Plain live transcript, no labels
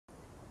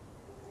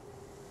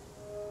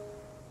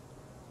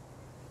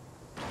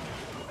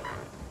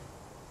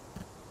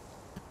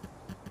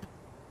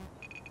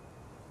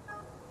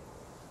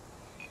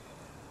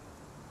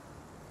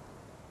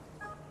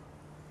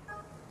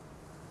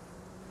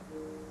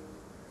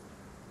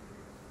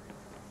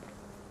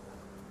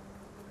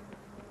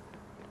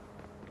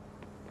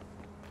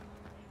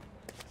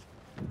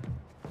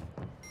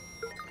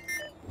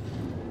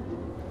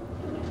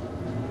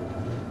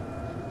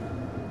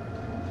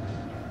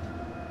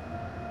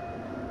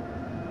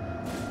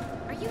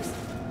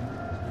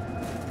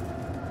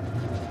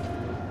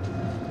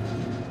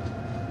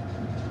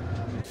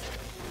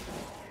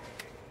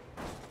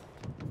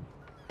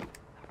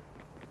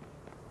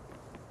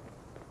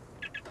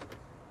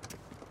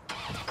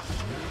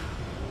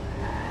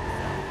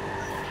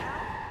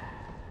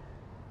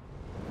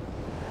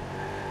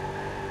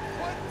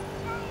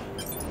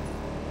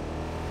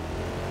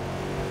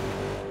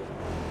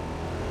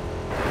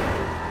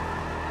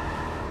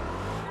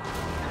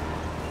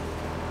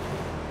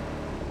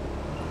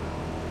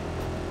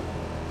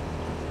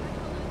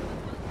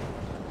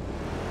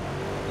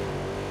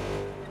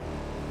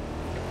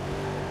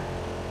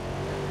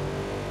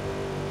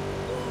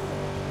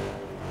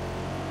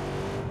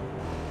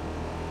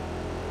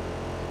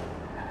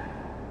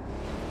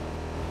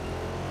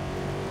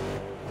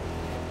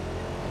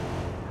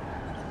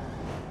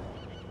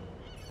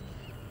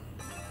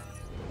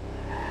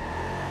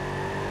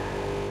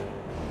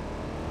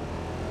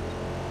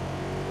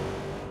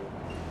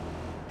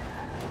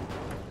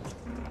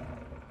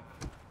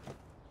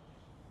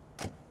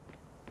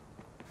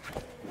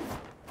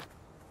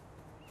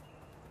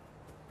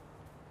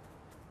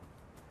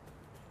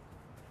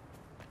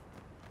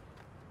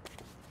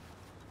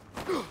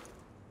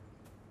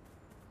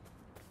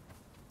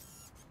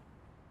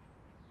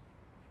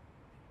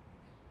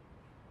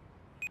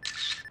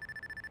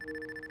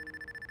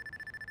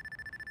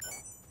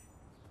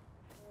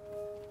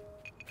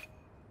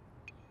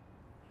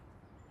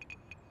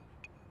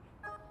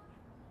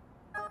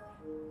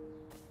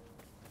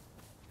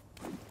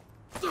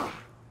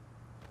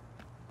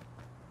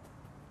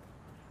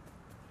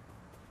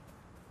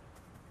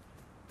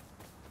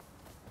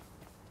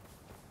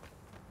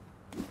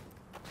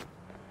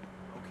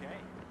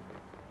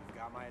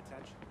My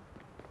attention.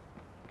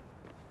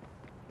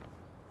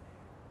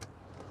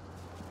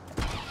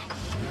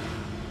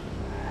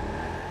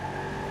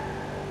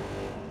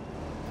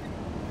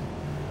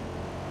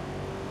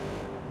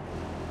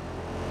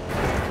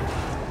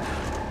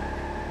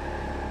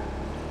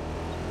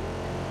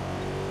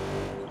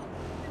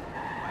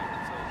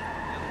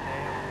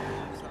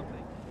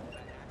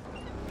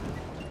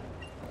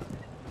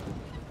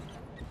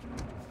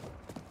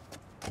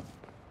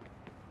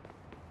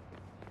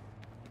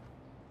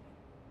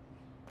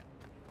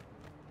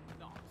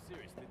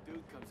 Seriously, the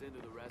dude comes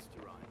into the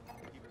restaurant.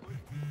 He pushed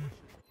her.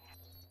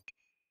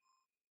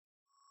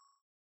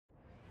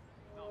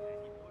 No, man,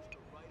 he pushed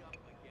her right up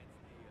against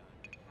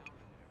the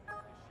counter there.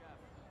 The chef,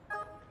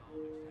 call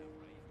him a chef,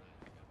 right? He's not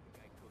a chef. The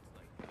guy cooks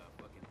like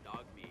fucking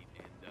dog meat,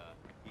 and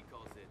he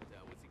calls it,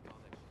 what's he call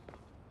that shit?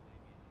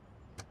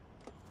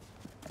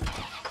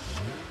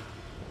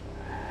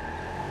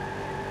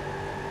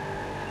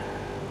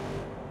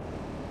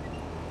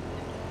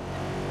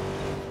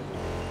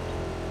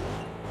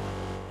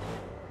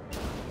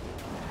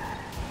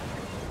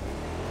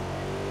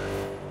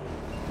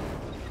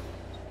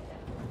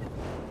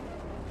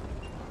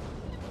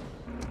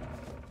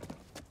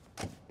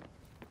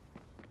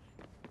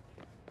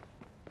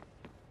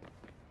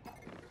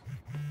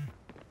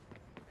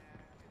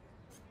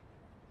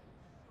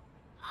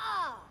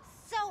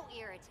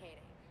 Irritating.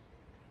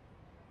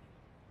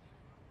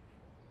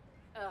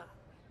 Ugh.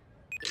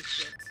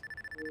 Idiot.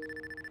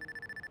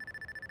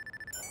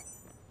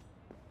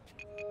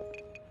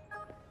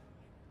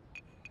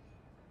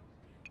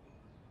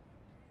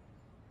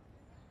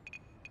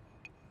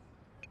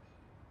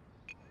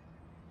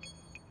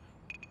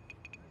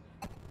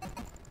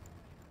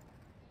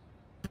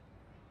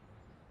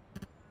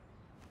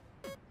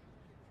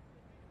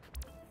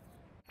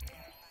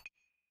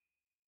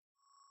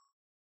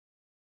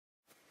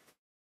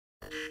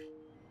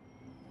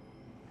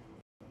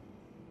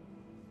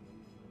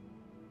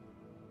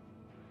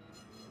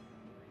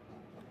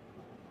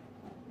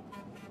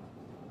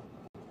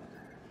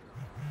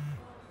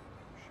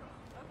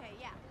 Okay,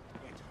 yeah.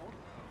 Yeah, totally.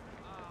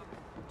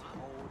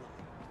 Totally.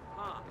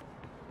 Huh.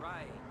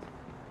 Right.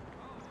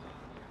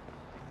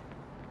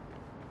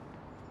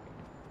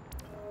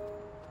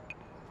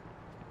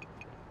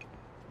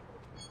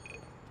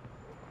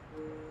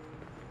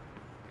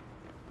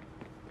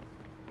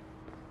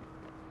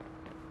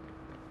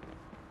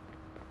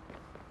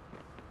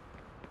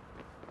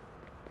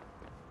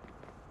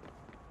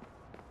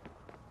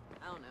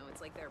 I don't know,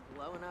 it's like they're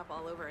blowing up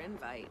all over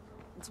Invite.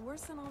 It's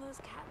worse than all those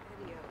cat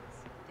videos.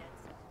 Dead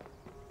set.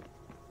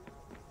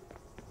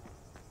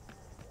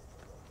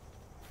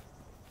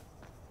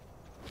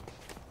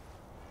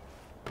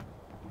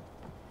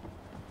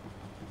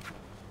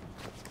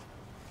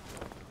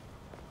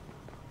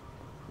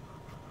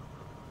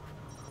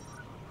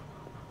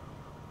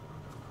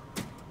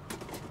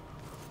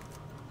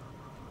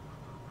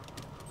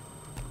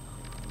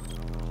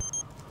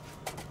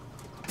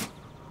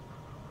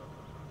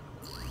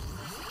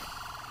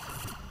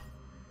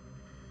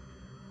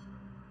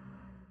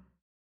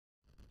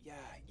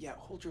 Yeah,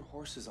 hold your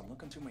horses. I'm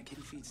looking through my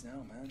kitty feeds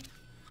now, man.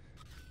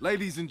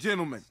 Ladies and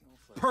gentlemen,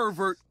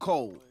 Pervert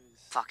Cole.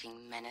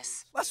 Fucking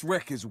menace. Let's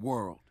wreck his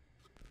world.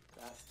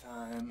 Bath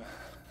time.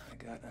 I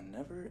got a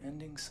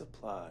never-ending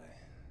supply.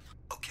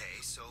 Okay,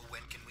 so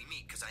when can we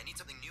meet? Because I need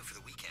something new for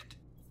the weekend.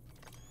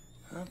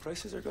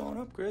 Prices are going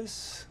up,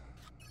 Grizz.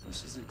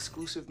 This is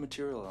exclusive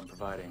material I'm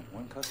providing.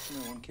 One customer,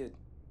 one kid.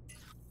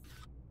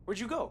 Where'd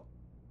you go?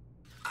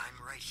 I'm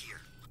right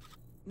here.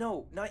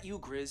 No, not you,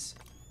 Grizz.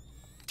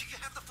 Do you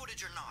have the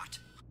footage or not?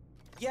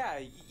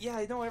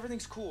 Yeah, no,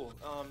 everything's cool.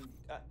 On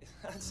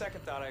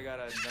second thought, I got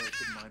another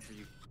kid in mind for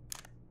you.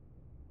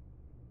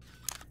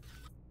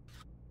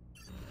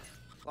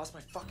 Lost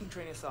my fucking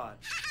train of thought.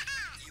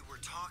 You were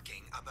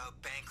talking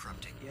about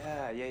bankrupting.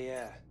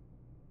 Yeah.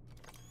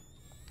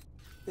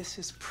 This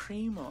is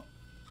primo.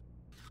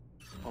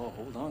 Oh,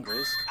 hold on,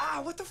 Grizz.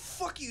 Ah, what the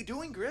fuck are you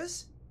doing,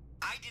 Grizz?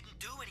 I didn't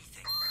do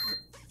anything.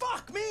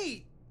 Fuck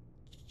me!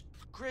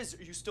 Grizz,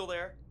 are you still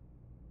there?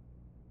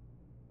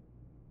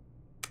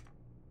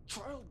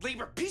 Child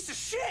labor piece of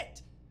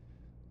shit!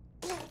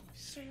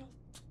 Sale.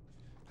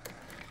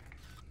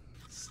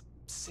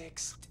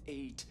 6,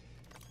 8,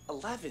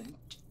 11.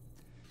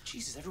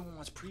 Jesus, everyone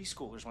wants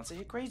preschoolers. Once they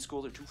hit grade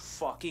school, they're too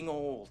fucking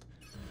old.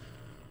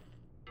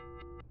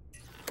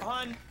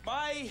 Hon,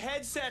 my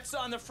headset's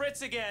on the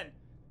fritz again.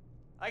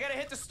 I gotta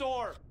hit the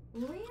store.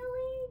 Really?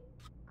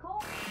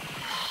 Cool.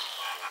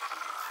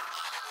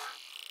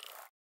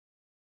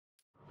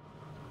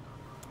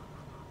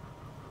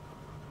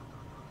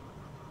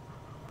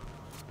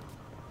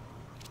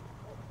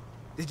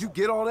 Did you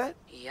get all that?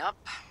 Yup.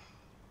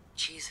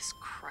 Jesus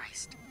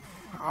Christ.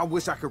 I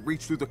wish I could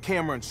reach through the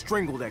camera and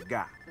strangle that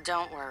guy.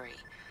 Don't worry.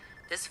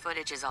 This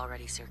footage is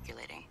already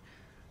circulating.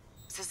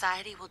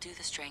 Society will do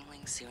the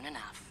strangling soon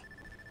enough.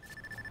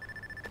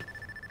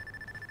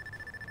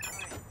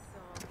 Alright, so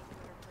I'll make an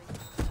order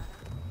placed on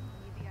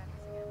Need the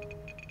address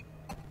again?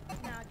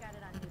 Now I got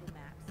it on Noodle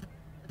Maps.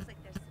 Looks like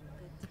there's some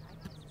good Thai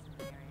places in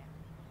the area.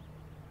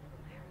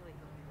 I really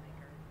hope you like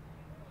her.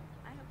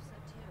 I hope so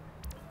too.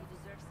 You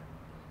deserve some.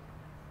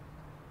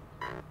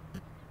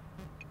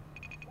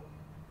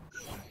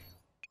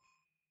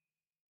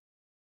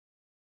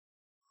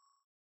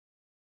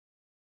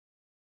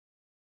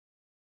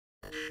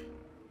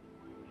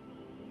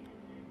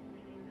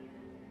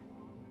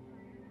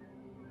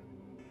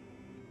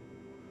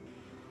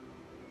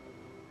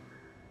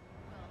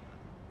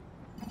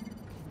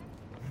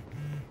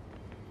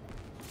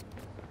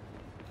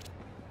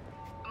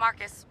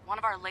 Marcus, one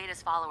of our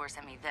latest followers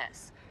sent me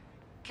this.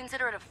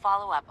 Consider it a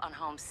follow-up on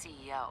Home's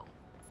CEO.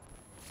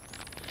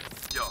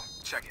 Yo,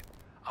 check it.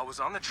 I was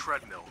on the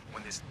treadmill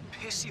when this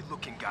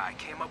pissy-looking guy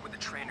came up with the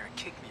trainer and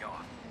kicked me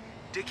off.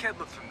 Dickhead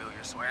looked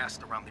familiar, so I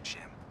asked around the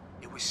gym.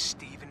 It was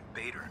Steven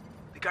Bader,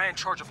 the guy in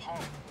charge of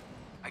Home.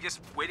 I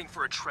guess waiting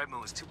for a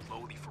treadmill is too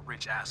lowly for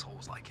rich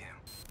assholes like him.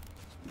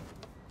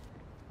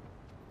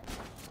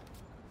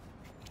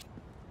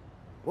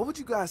 What would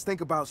you guys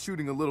think about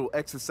shooting a little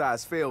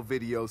exercise fail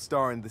video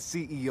starring the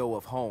CEO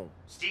of Home?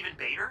 Steven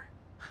Bader?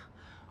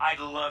 I'd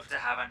love to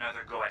have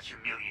another go at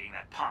humiliating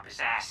that pompous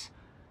ass.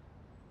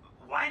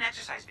 Why an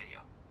exercise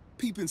video?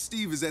 Peepin'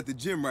 Steve is at the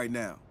gym right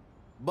now.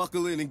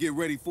 Buckle in and get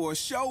ready for a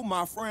show,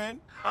 my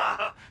friend.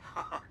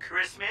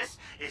 Christmas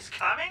is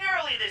coming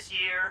early this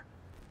year.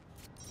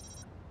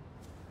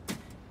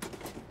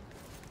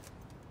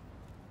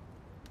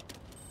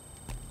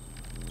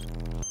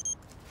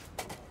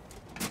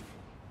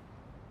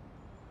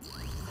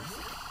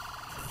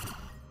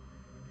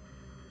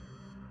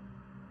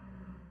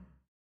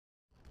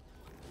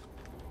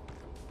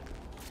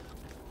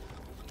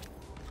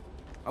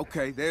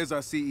 Okay, there's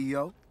our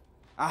CEO.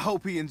 I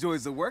hope he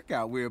enjoys the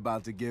workout we're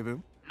about to give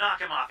him.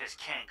 Knock him off his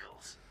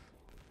cankles.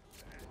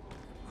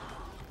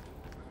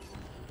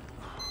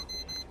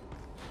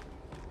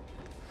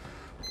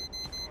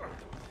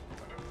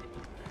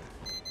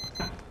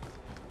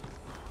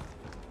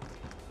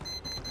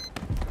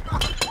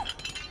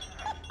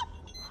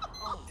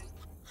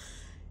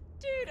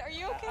 Dude, are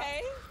you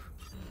okay?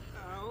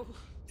 Oh.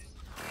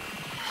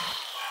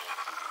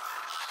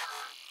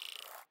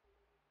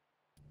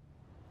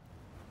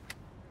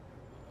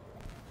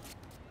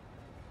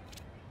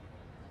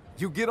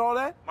 You get all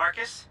that?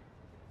 Marcus,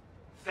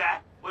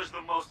 that was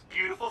the most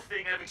beautiful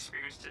thing I've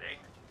experienced today.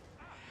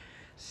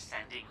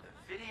 Sending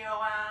the video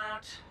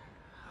out.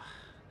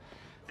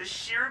 The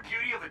sheer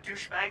beauty of a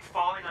douchebag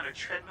falling on a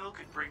treadmill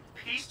could bring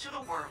peace to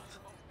the world.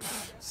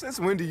 Since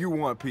when do you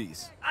want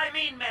peace? I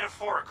mean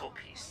metaphorical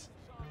peace.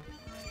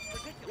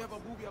 We have a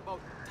movie about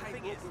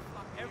tight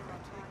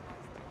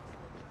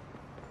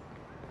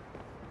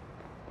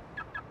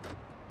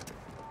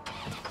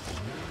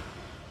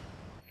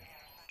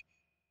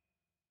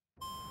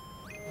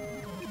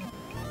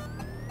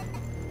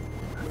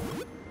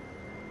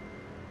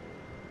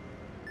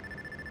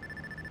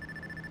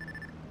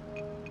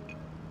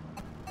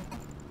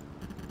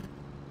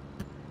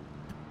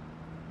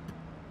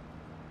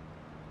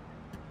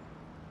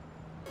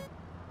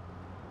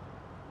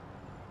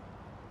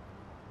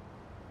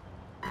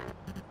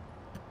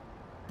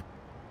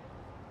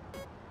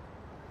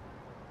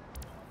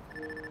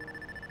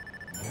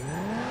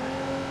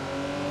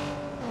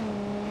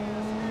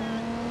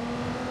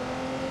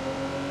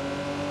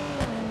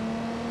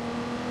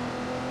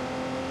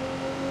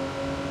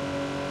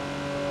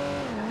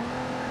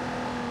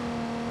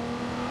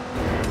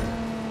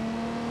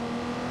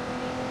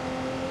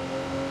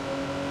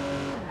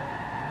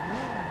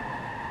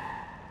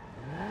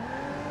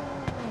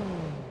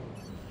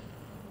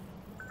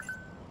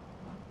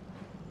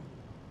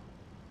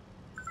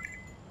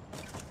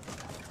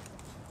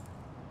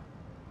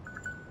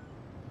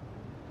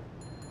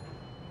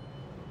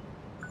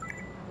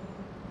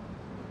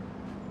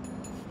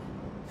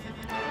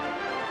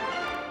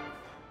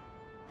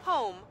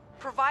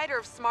provider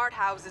of smart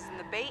houses in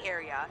the Bay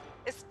Area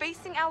is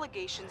facing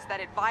allegations that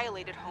it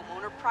violated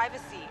homeowner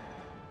privacy.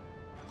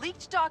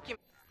 Leaked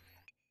documents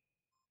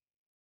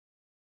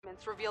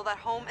reveal that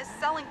Home is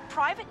selling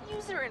private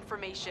user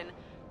information,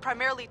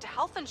 primarily to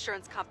health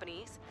insurance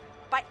companies,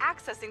 by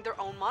accessing their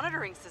own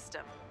monitoring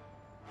system.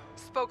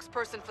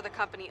 Spokesperson for the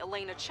company,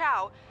 Elena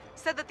Chow,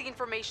 said that the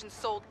information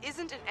sold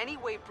isn't in any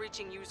way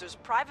breaching users'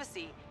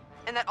 privacy,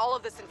 and that all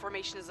of this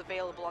information is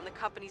available on the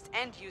company's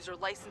end-user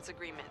license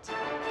agreement.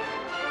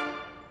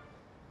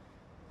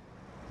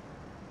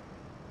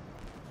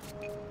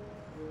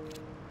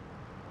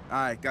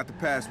 Alright, got the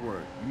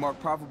password. You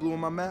marked Prava Blue on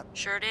my map?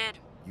 Sure did.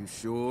 You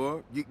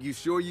sure? You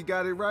sure you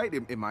got it right?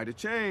 It might have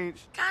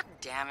changed. God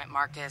damn it,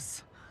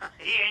 Marcus.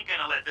 He ain't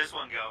gonna let this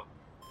one go.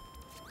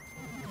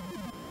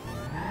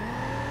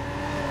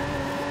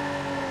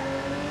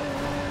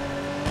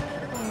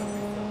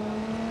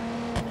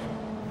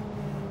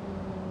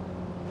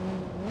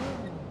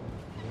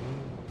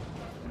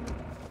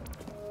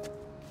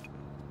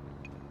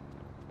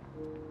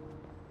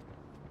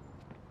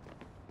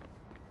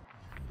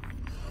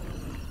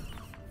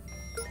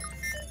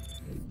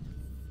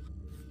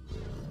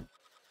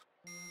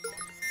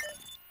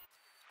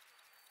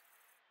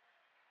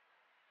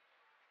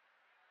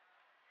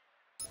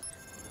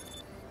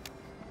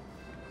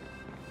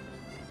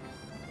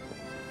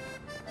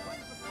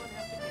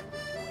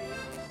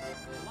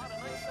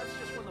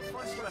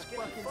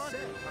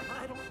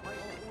 I don't like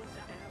going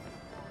to have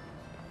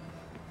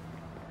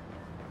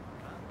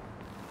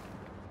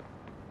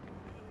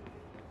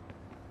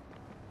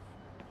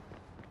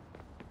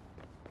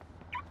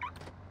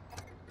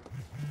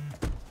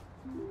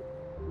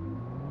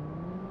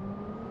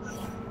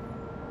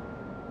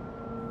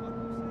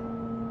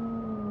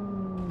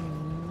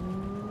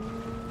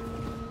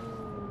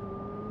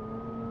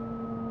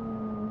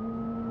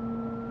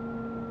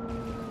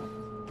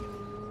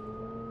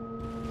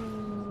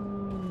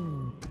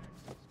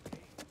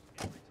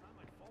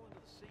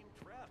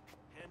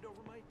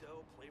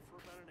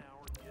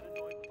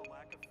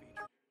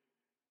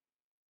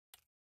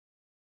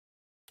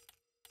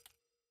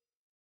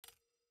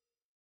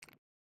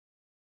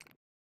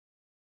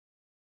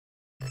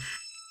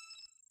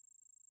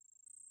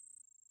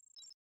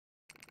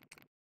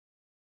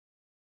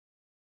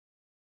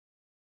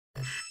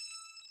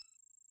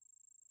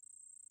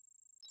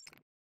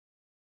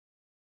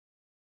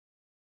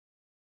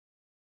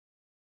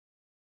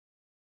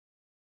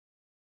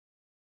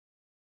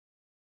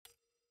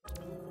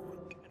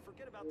and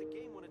forget about the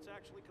game when it's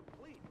actually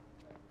complete.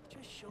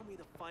 Just show me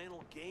the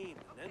final game,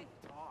 and then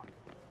we'll talk.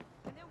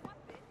 And then what,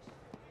 bitch?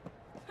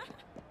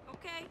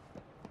 Okay,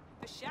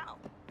 for shout.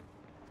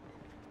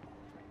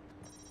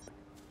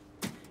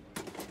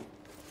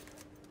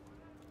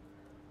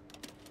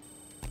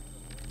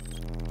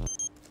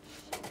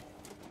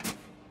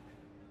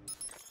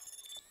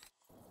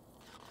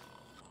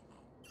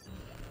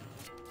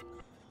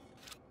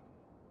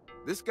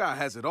 This guy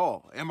has it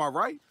all. Am I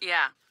right?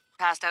 Yeah.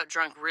 Passed out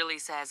drunk really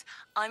says,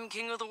 I'm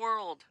king of the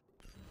world.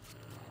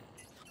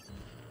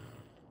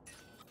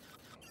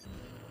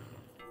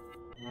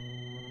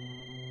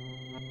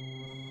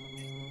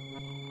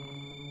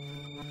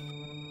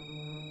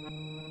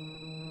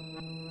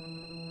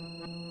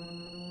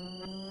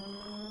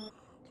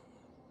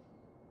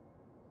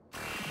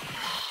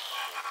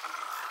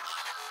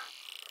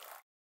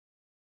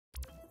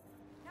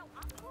 No,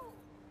 I'm cool.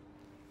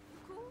 You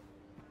cool?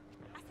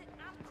 I said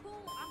I'm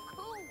cool. I'm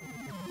cool.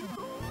 You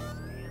cool?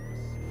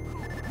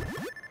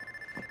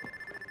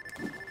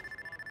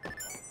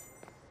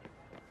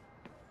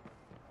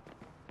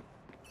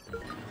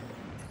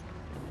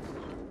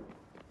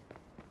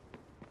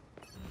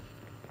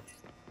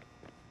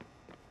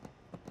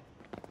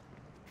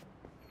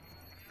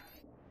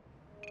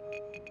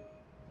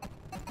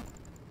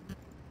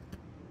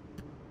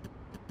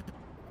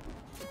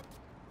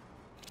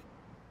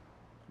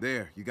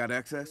 There, you got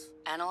access?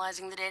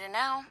 Analyzing the data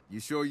now.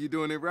 You sure you're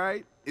doing it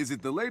right? Is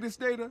it the latest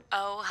data?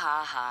 Oh,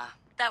 ha ha.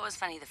 That was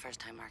funny the first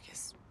time,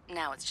 Marcus.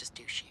 Now it's just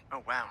douchey.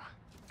 Oh, wow.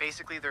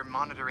 Basically, they're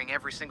monitoring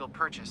every single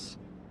purchase.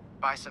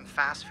 Buy some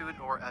fast food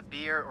or a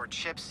beer or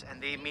chips,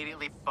 and they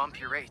immediately bump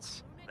your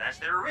rates. That's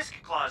their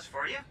risk clause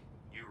for you.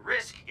 You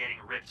risk getting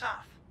ripped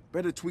off.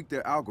 Better tweak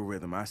their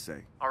algorithm, I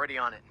say. Already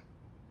on it.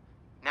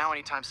 Now,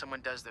 anytime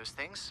someone does those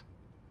things,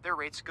 their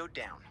rates go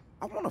down.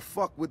 I want to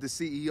fuck with the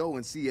CEO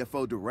and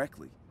CFO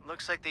directly.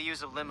 Looks like they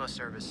use a limo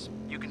service.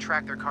 You can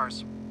track their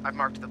cars. I've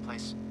marked the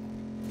place.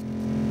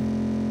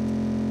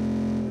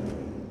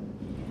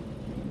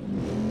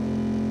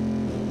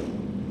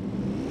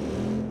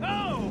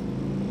 No!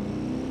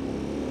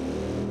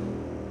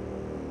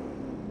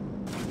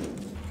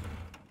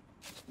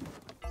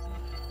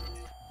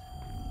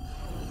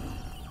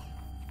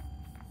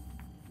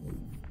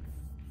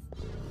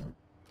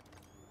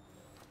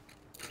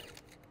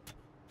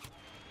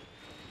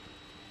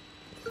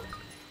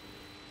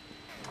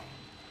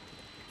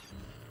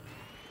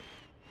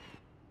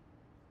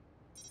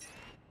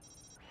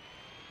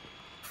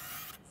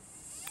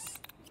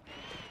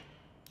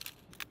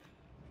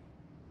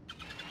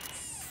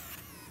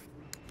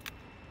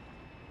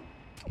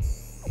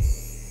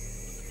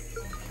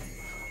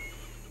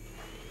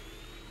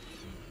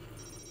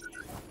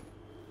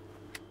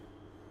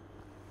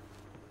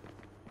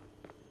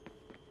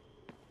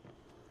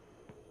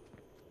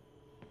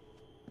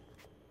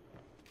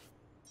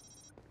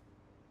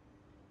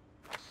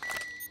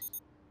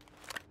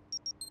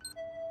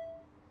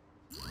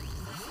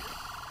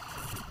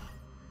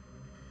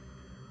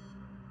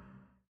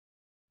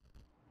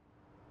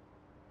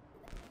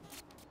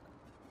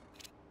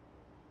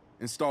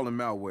 Installing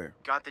malware.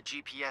 Got the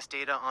GPS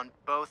data on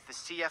both the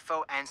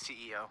CFO and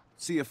CEO.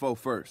 CFO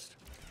first.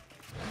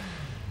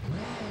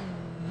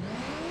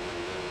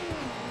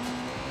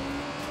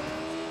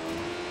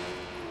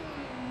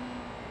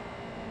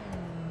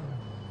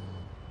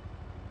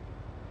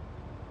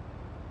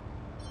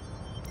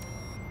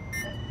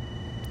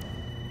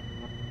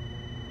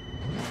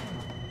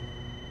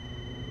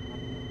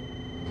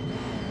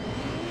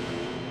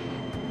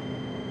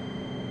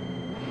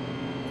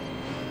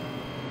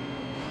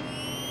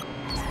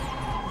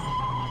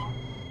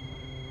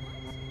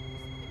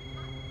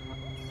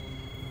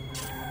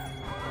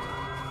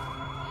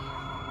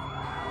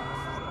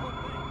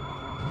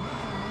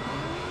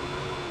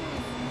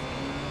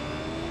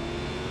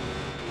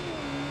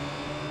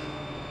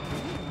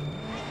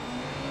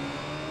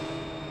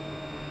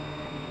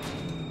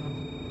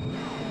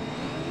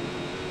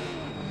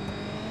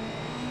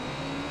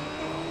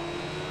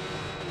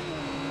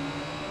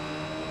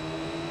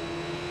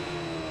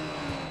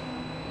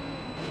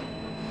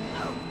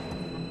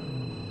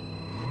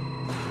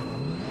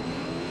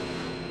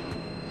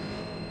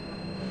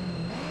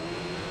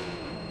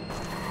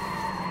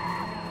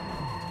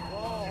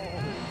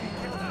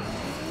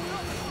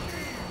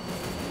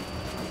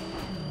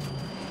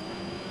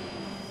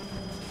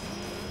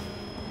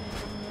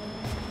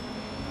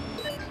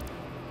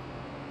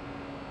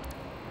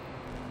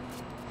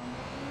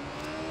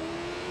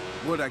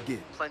 What'd I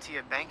get? Plenty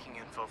of banking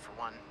info for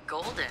one.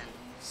 Golden.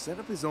 Set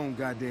up his own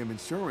goddamn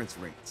insurance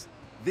rates.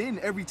 Then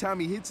every time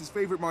he hits his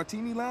favorite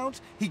martini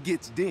lounge, he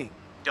gets dinged.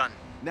 Done.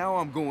 Now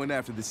I'm going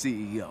after the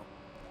CEO.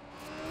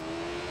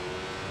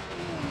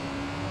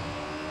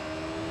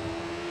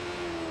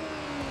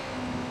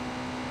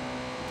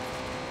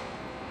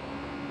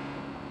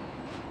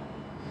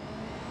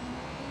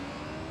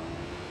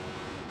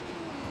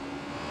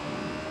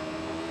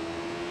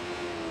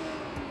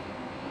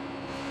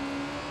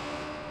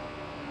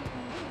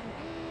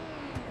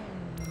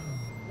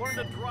 Learn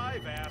to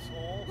drive,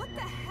 asshole. What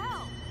the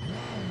hell?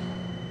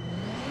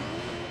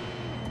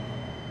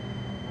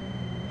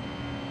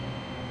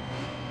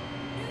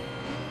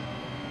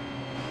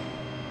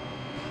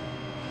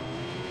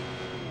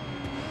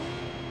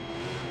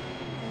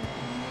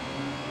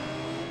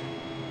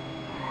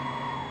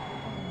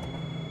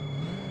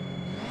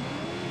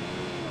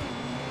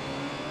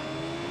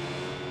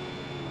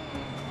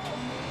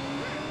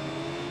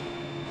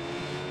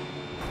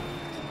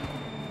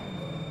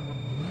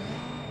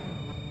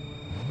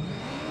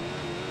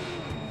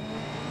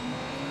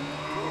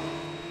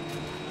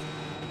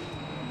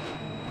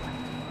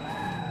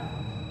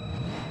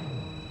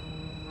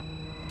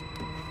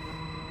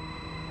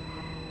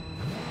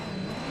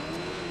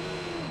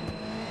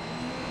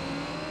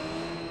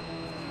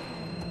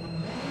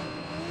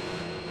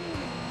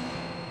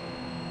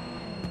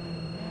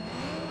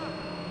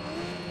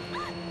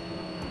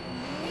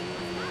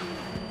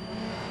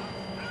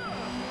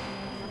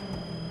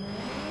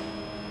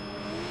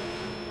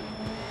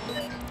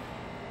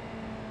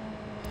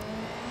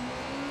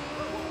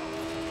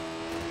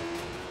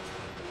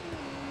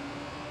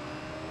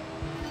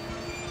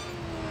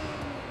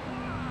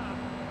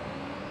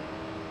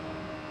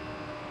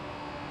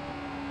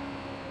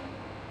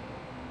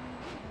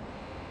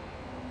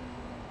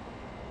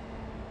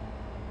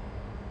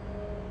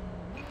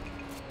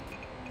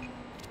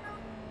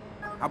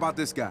 How about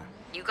this guy?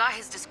 You got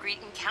his discreet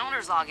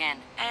encounters login,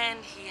 and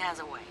he has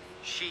a wife.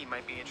 She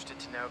might be interested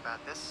to know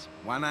about this.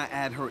 Why not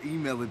add her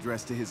email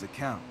address to his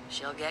account?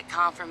 She'll get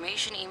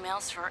confirmation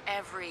emails for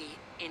every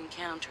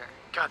encounter.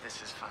 God,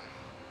 this is fun.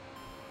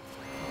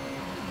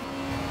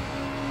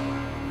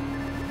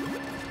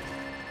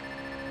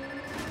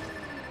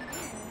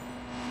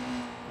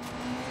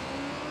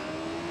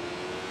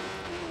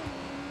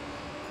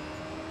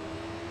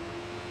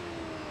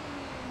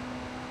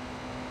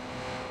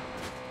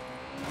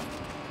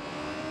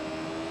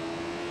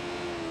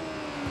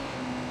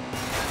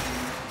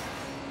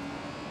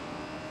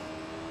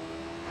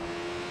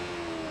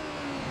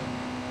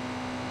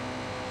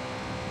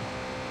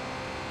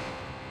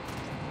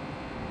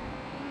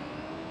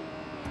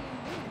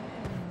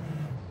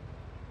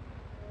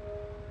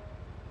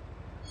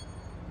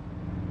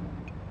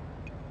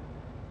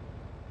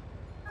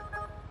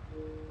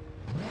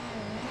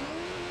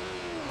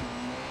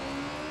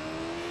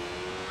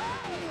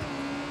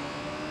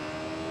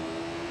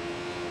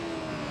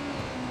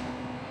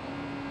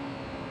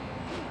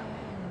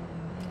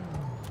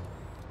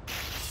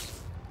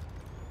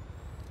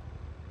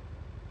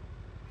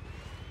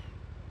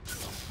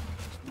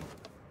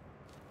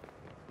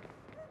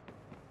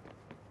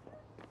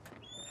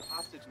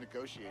 Hostage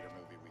Negotiator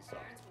movie we saw.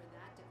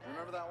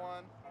 Remember that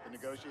one? The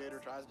negotiator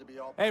tries to be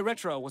all... Hey,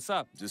 Retro, what's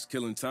up? Just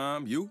killing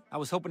time, you? I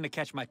was hoping to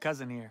catch my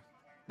cousin here,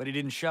 but he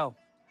didn't show.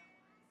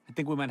 I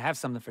think we might have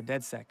something for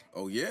DedSec.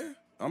 Oh, yeah?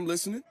 I'm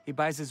listening. He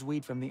buys his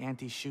weed from the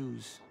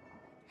anti-shoes.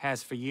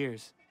 Has for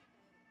years.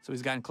 So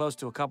he's gotten close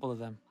to a couple of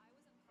them.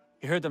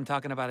 He heard them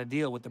talking about a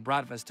deal with the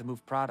Bratvas to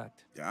move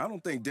product. Yeah, I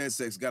don't think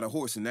DedSec's got a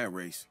horse in that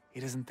race. He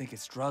doesn't think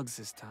it's drugs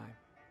this time.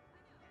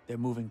 They're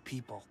moving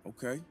people.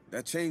 Okay,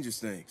 that changes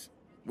things.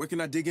 Where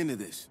can I dig into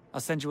this? I'll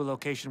send you a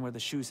location where the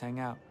shoes hang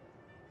out.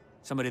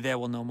 Somebody there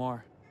will know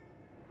more.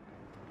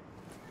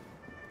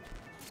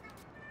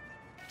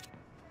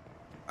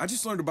 I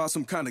just learned about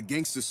some kind of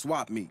gangster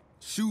swap meet.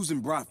 Shoes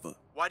and Bratva.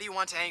 Why do you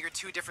want to anger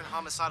two different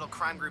homicidal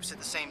crime groups at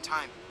the same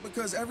time?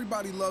 Because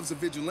everybody loves a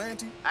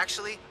vigilante.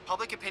 Actually,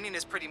 public opinion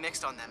is pretty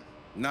mixed on them.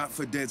 Not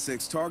for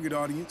DedSec's target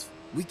audience.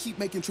 We keep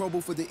making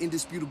trouble for the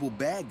indisputable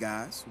bad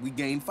guys. We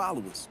gain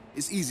followers.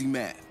 It's easy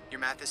math. Your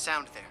math is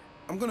sound there.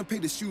 I'm gonna pay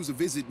the shoes a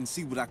visit and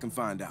see what I can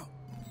find out.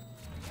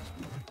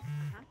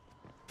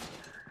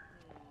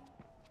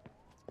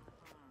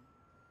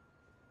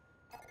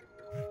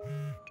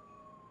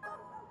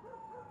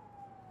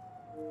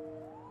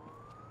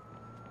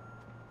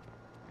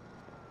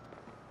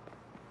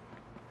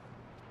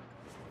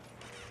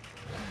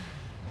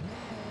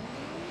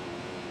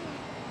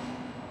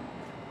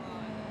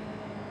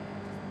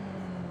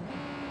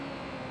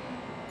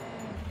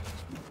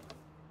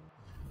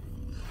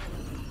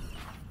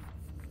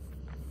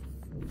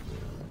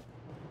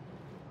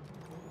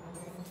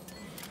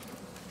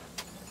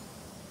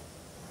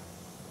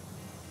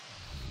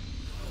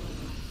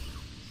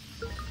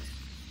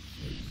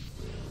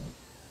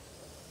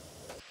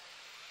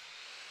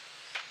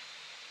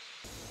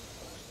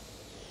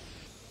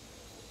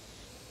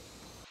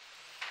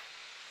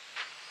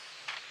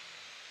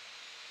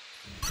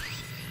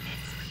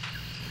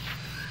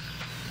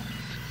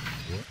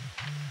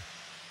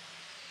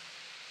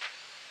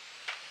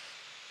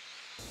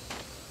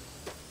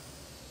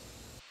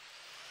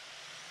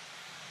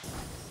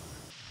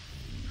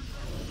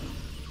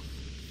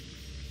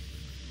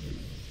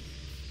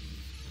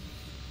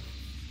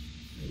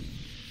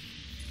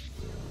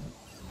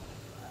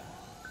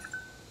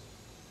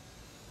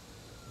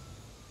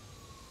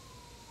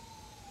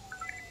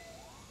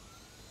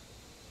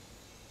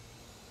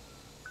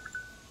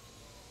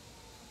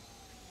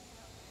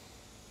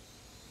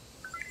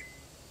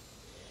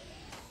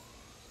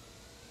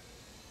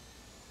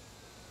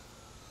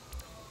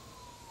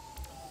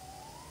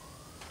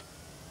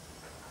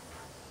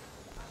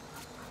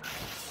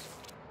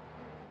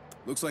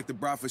 Looks like the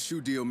Bratva shoe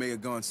deal may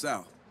have gone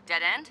south.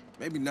 Dead end?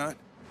 Maybe not.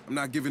 I'm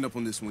not giving up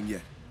on this one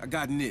yet. I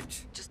got an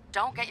itch. Just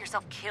don't get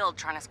yourself killed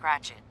trying to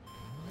scratch it.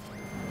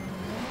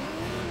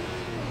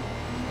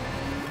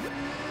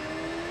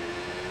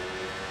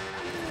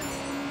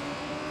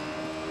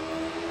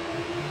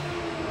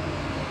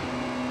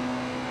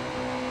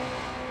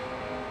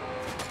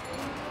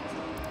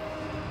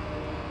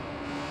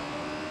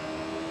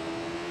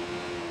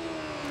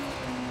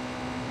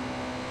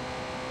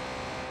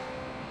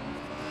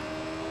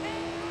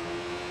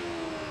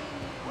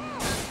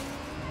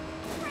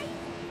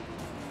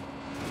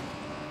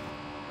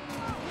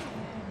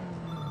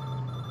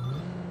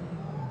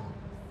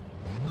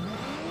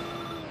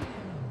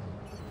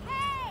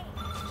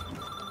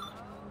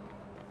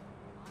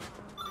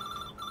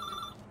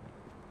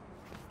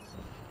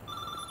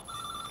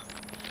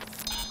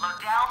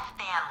 Lodell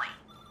Stanley,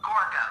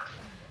 Gorgos,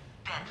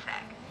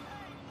 DedSec.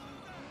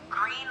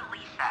 Green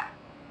Lisa,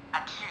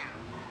 Achu,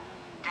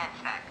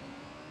 DedSec.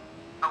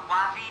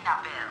 Awazi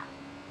Nabil,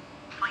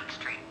 Fleet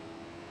Street,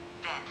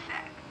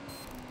 DedSec.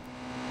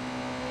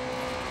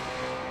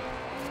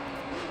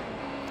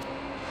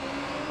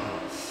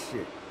 Oh,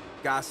 shit.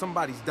 Guys,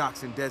 somebody's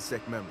doxing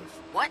DedSec members.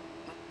 What?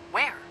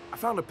 Where? I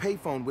found a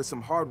payphone with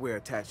some hardware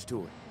attached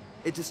to it.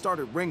 It just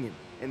started ringing,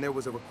 and there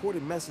was a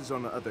recorded message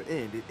on the other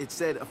end. It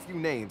said a few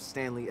names,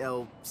 Stanley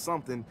L.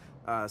 something,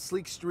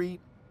 Sleek Street,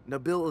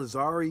 Nabil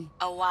Azari.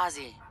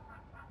 Awazi.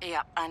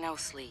 Yeah, I know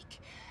Sleek.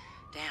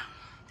 Damn,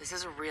 this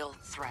is a real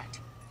threat.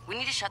 We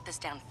need to shut this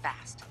down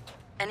fast.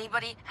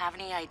 Anybody have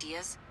any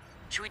ideas?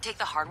 Should we take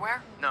the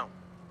hardware? No.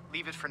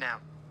 Leave it for now.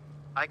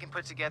 I can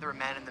put together a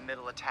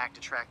man-in-the-middle attack to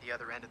track the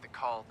other end of the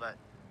call, but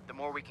the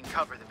more we can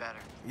cover, the better.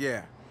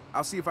 Yeah,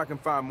 I'll see if I can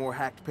find more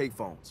hacked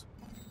payphones.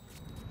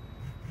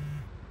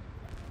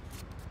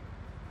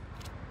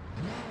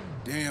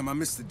 Damn, I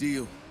missed the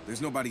deal.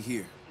 There's nobody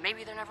here.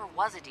 Maybe there never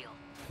was a deal.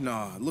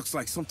 Nah, it looks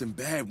like something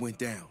bad went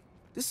down.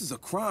 This is a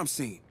crime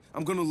scene.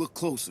 I'm gonna look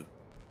closer.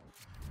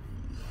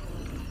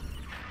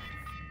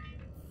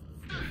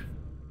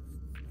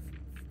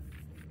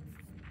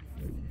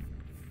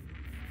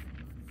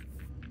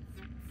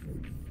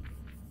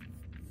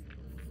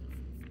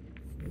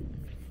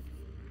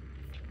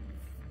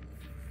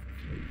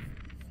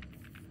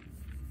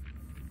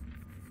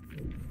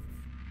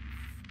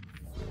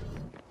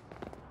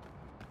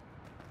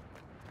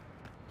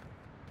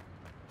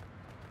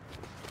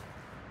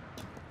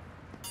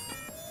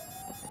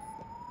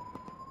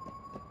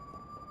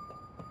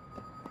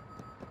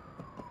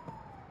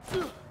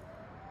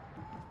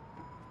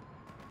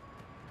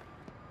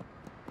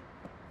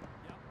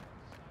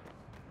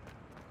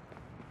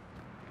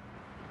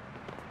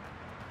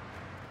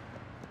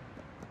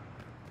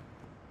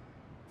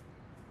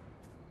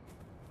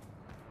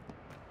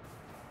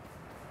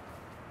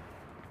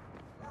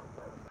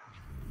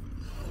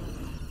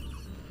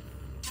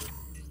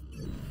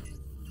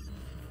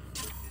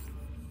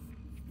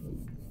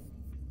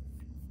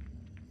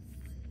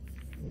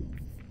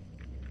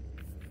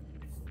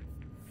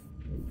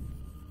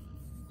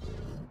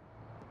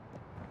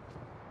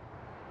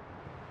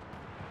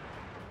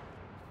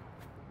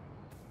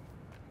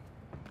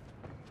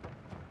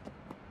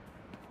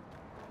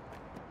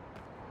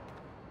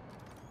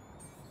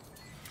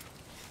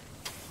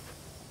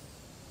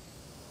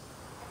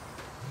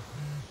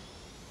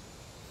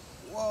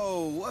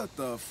 What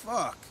the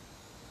fuck?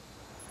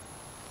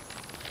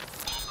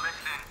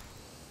 Listen,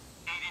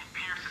 Aiden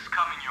Pierce is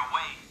coming your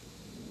way.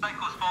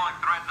 Psycho's falling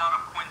threats out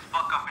of Quinn's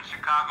buck up in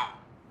Chicago.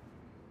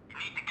 You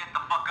need to get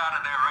the fuck out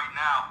of there right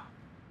now.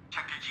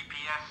 Check your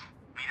GPS.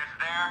 Meet us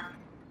there.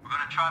 We're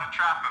gonna try to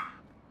trap him.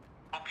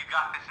 Hope you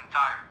got this in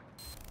time.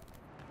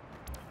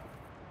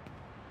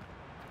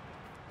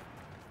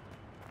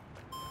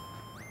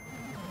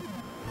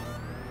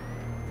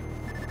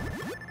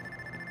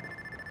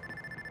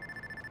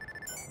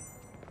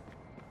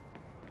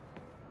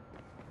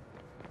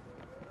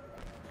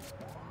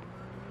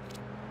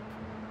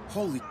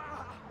 Holy...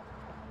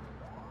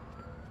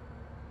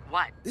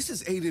 What? This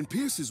is Aiden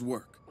Pierce's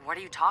work. What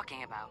are you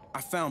talking about? I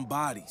found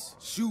bodies,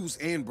 Shoes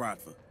and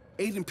Bradford.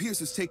 Aiden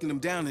Pierce is taking them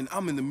down and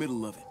I'm in the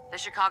middle of it. The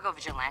Chicago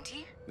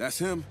vigilante? That's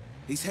him.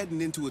 He's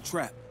heading into a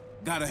trap.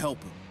 Gotta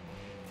help him.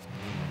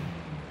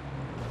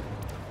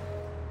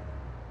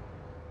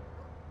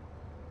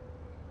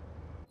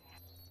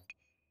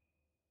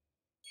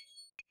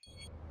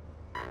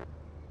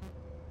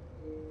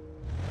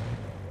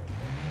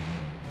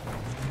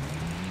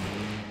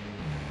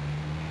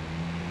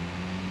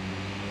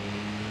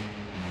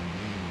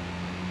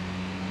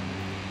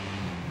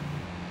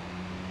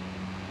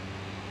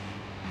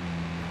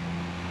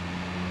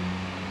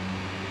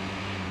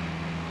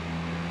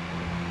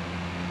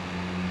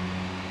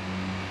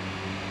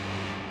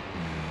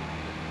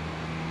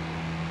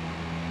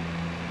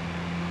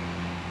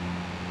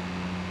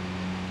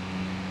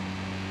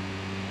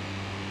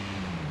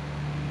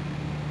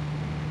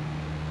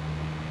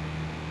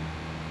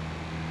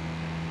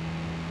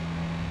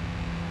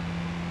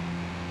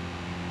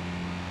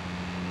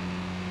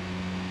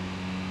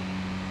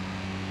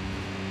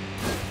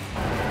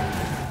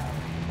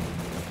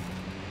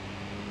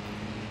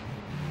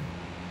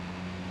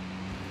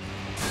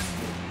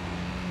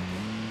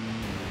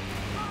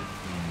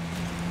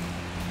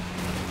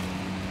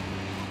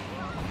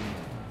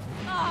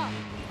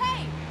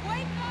 Hey,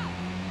 wake up!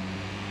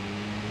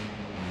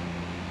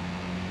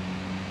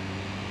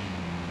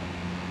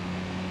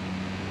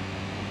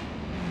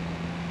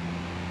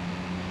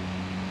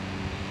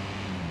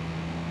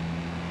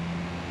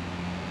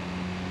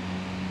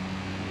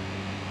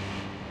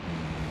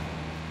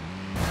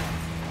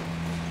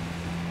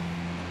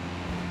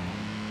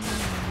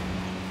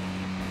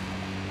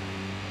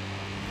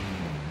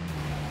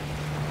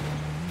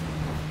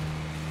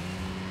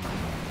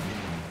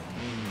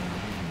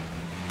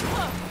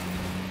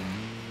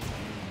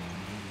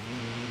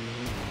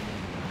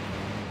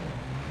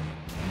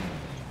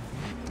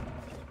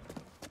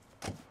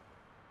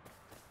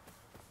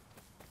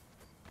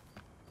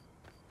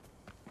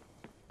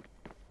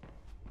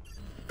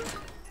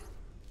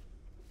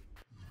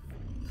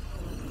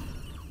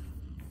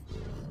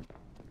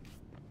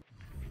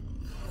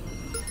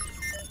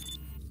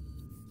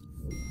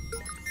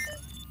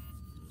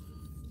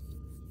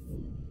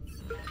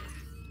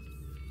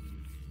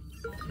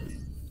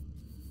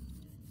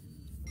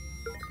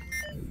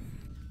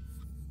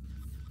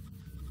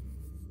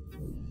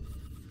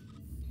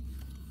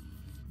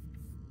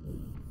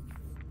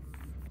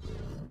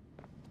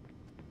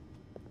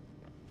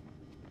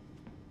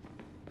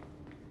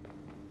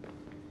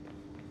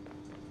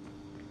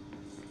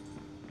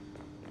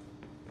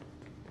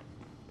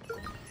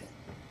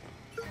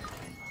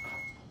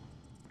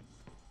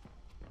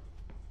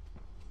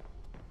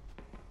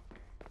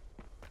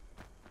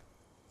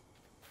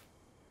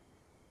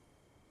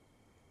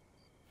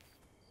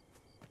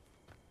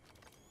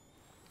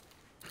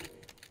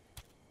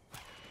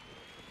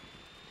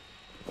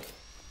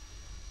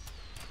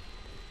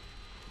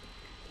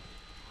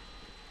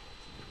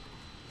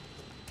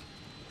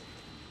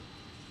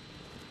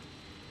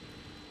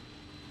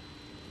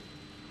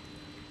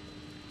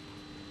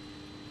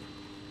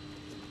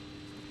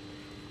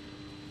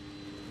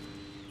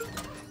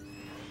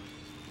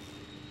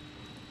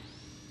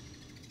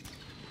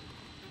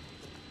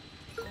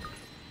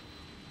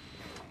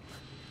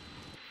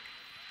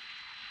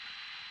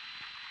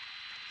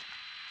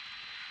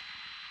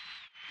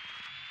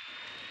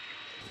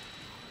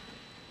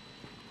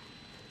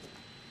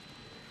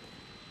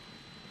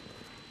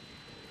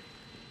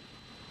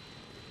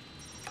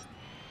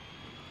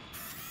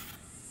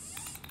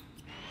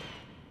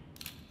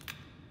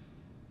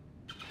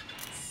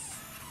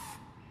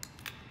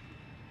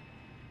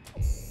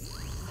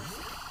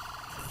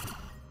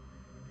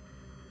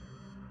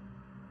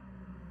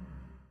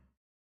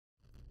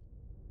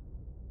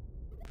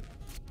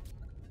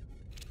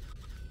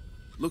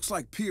 Looks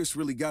like Pierce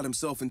really got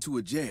himself into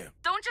a jam.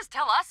 Don't just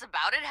tell us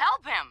about it,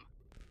 help him!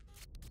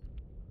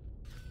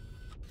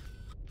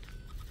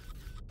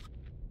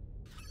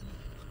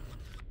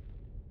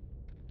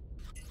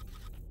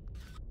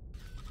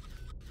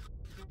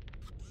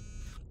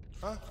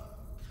 Huh?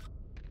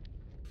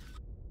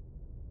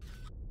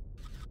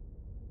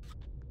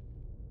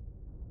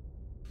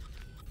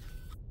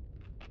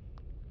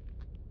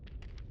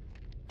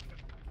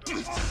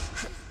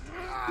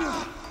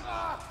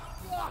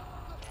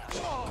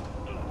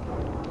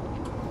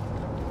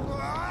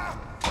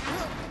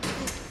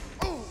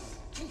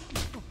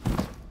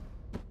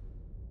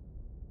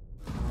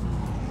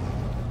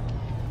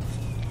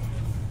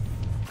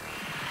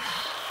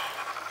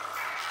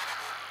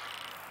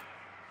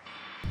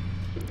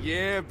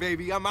 Yeah,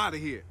 baby, I'm out of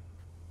here.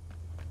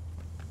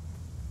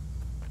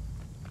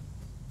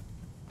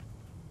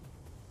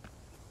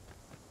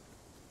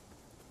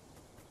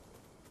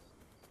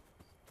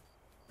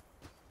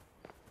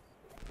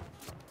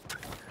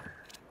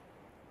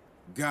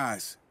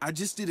 Guys, I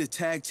just did a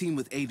tag team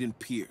with Aiden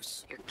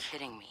Pierce. You're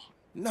kidding me.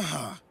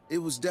 Nah, it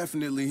was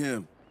definitely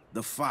him.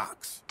 The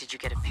Fox. Did you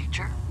get a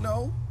picture?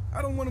 No,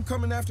 I don't want him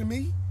coming after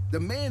me. The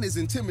man is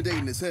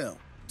intimidating as hell.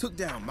 Took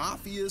down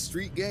mafia,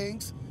 street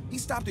gangs. He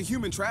stopped a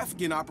human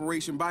trafficking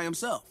operation by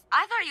himself.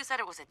 I thought you said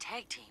it was a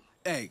tag team.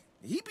 Hey,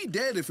 he'd be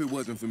dead if it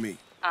wasn't for me.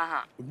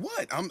 Uh-huh.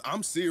 What?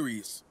 I'm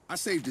serious. I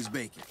saved his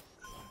bacon.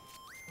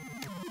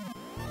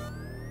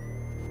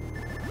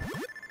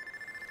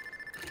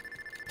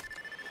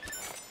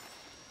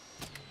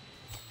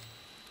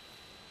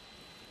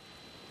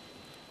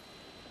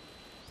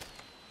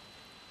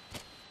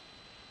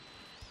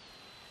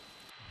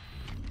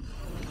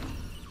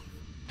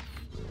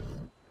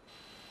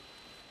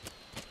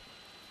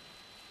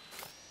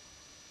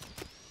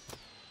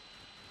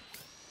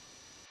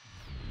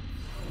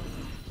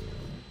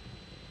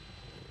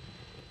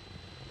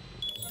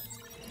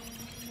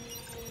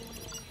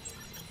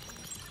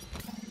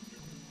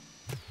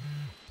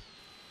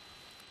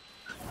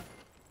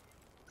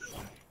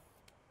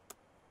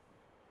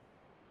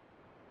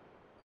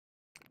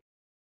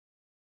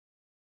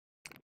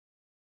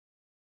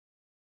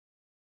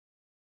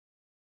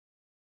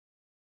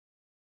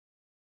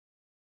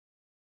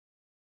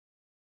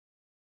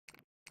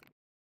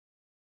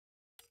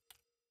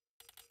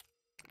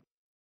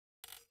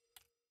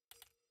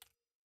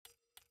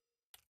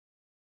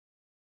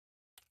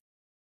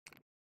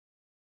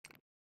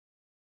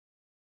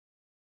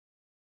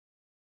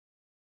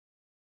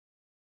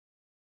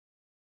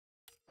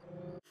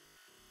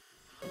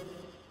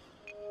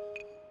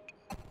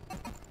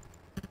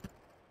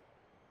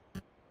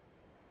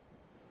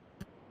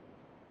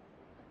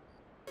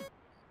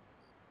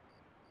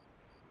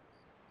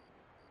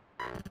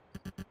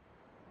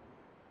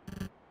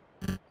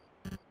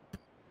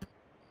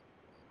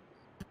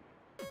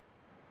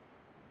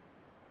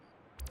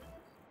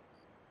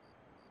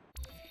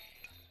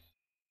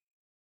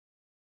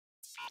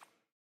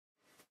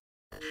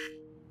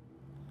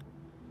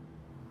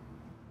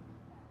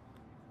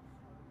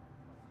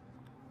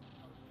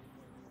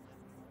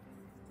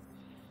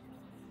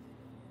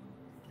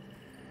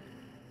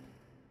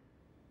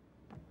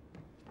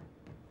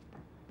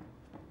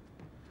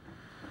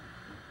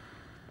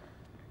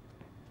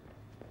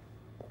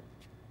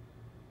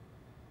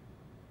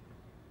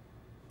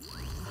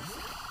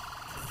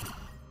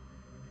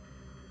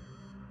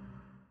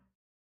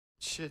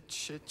 Shit.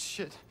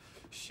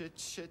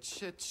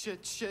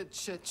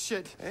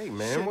 Hey,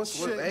 man,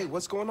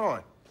 what's going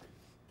on?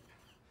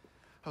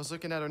 I was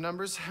looking at our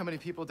numbers, how many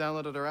people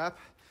downloaded our app,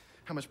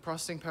 how much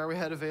processing power we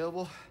had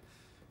available,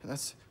 and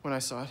that's when I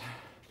saw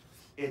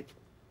it.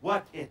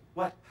 What?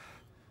 A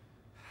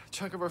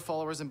chunk of our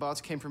followers and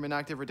bots came from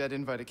inactive or dead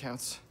invite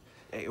accounts.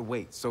 Hey,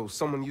 wait, so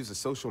someone used a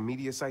social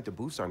media site to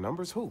boost our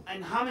numbers? Who?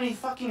 And how many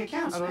fucking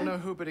accounts, I don't know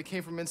who, but it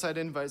came from Inside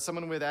Invite,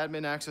 someone with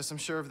admin access, I'm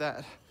sure of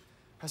that.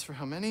 As for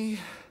how many...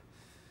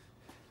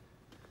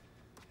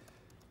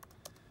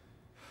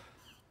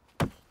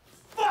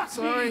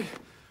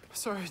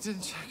 Sorry, I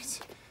didn't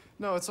check.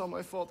 No, it's all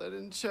my fault. I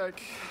didn't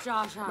check.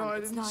 Josh, no, I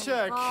didn't not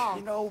check. Your fault.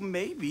 You know,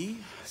 maybe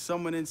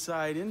someone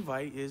inside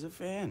Invite is a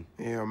fan.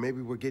 Yeah, or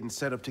maybe we're getting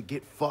set up to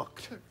get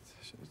fucked.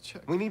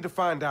 Check. We need to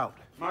find out.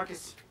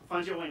 Marcus,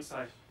 find your wing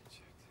side.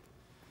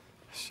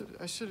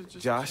 I should have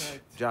just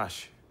checked.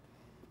 Josh,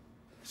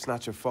 it's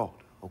not your fault,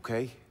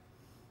 okay?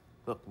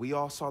 Look, we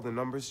all saw the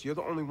numbers. You're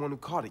the only one who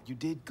caught it. You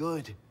did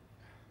good.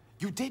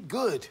 You did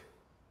good.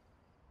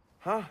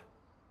 Huh?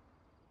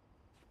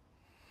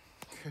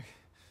 Okay.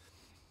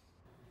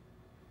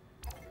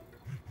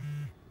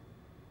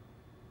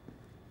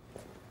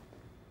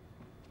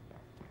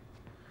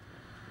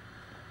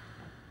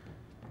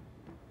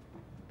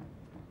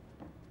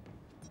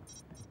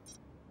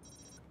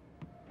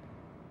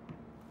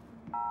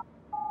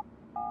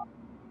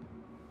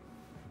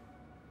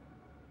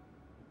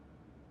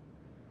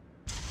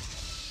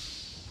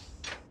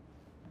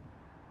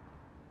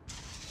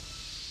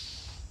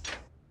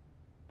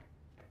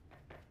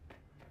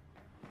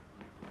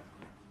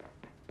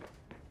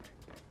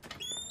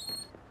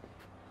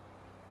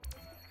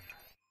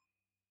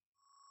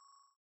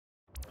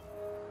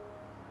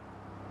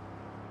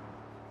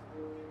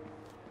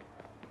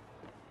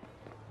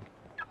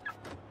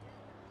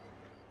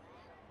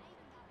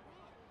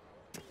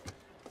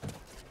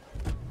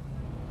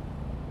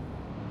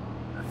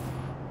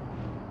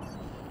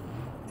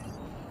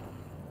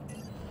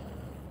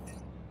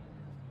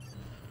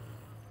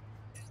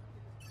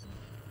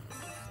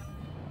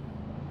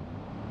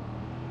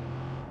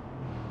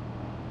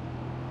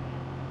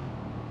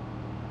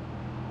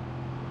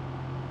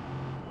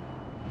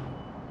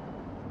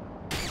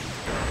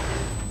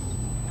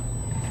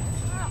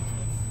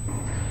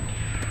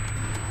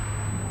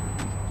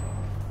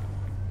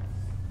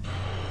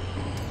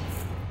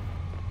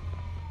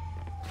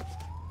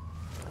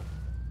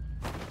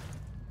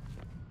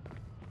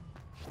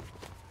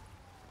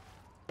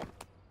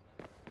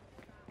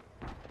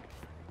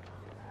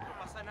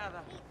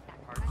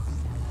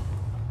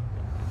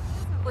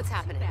 What's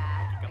happening?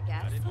 I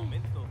guess.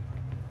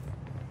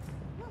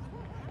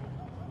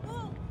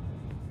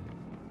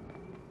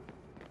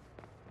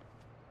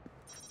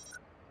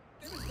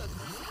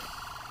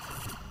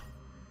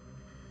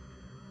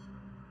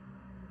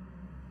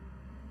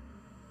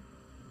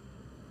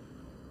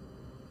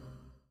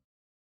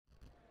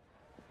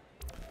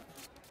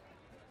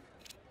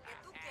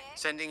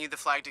 Sending you the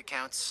flagged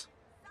accounts.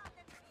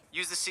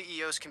 Use the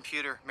CEO's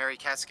computer, Mary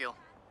Catskill.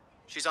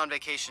 She's on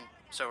vacation,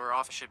 so her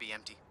office should be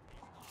empty.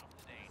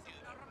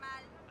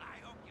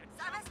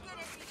 ¿Sabes quién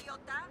es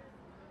idiota?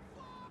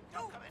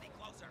 Don't come any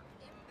closer.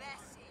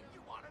 Imbécil.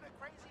 You wanted a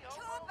crazy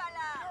hobo?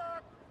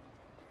 ¡Chúpala!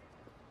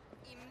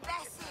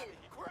 ¡Imbécil!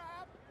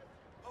 Crap!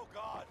 Oh,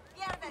 God.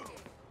 ¡Piérdete!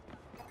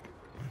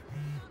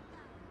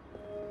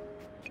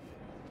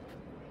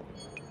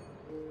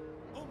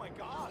 Oh, my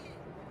God.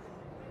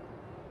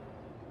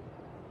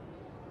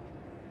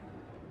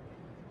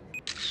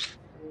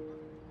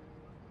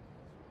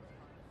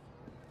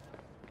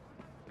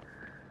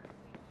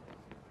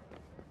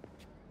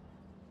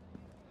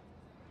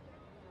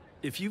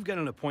 If you've got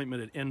an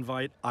appointment at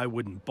Invite, I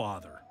wouldn't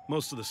bother.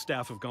 Most of the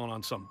staff have gone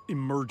on some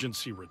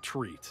emergency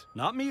retreat.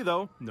 Not me,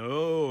 though.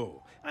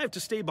 No. I have to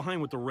stay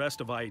behind with the rest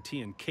of IT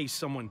in case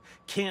someone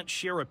can't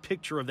share a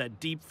picture of that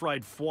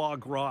deep-fried foie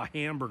gras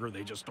hamburger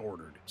they just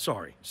ordered.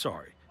 Sorry.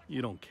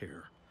 You don't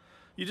care.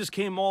 You just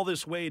came all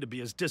this way to be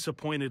as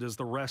disappointed as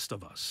the rest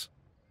of us.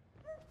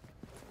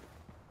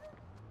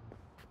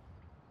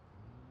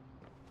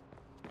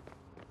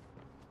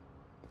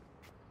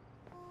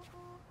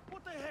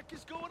 What the heck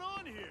is going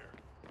on here?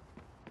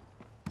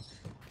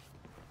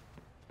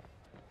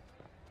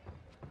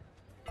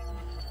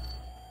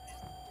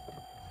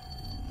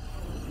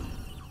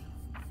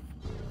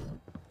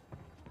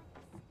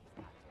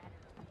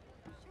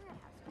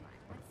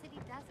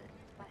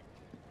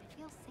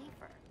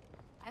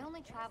 I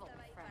only travel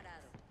with friends.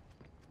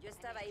 Yo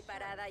estaba ahí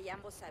parada y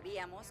ambos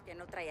sabíamos que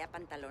no traía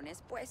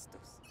pantalones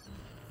puestos.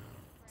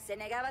 Se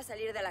negaba a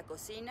salir de la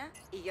cocina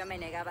y yo me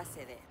negaba a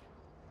ceder.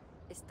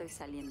 Estoy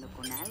saliendo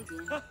con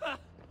alguien.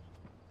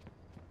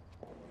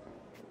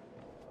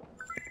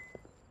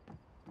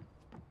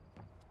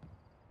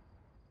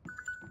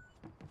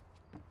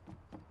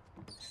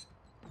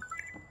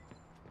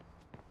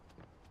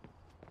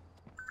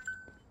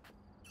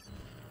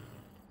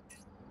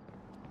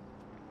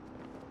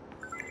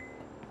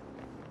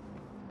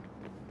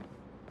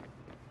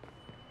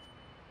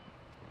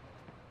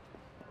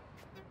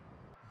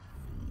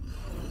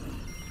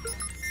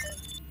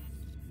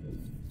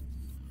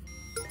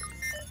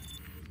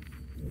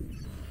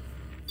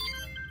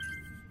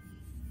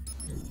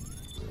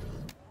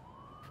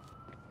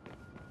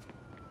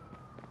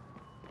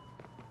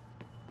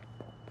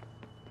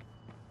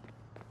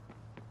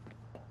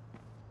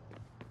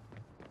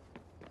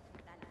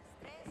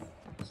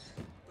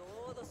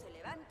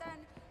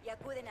 Y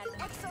acuden al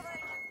éxodo.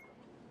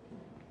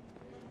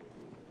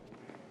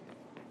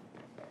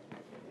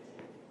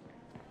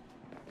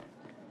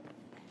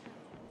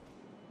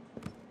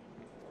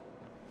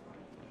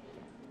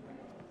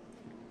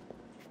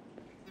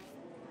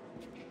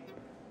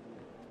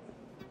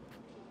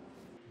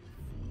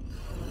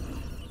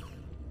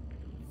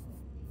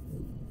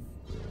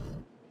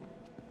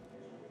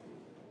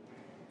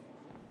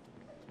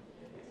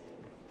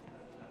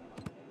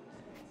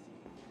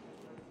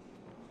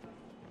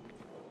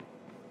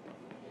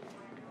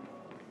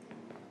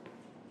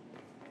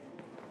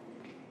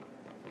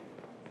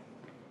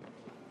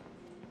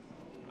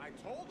 I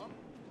told him.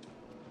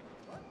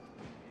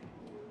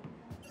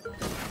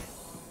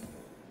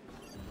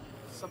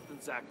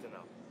 Something's acting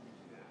up.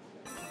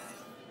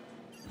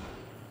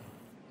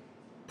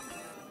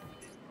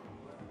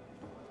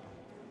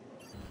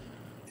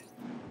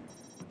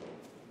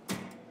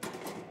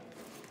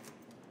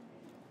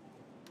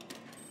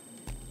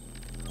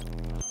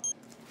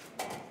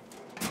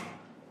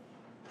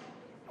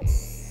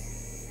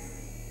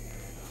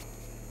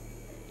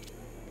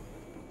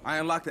 I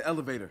unlocked the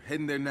elevator,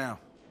 heading there now.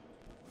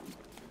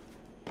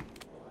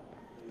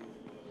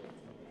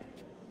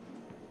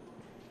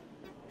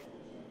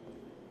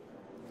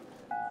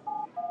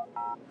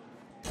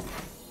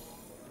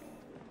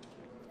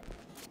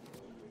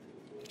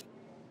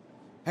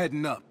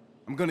 Heading up.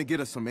 I'm gonna get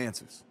us some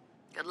answers.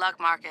 Good luck,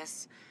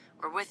 Marcus.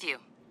 We're with you.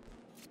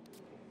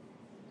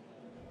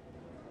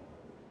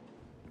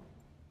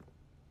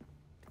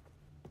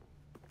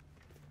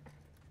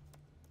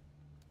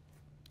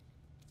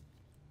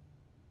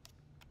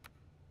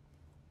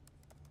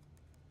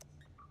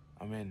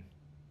 I'm in.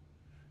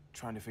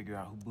 Trying to figure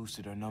out who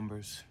boosted our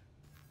numbers.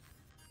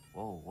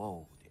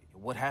 Whoa.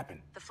 What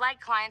happened? The flight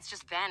clients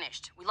just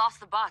vanished. We lost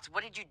the bots.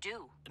 What did you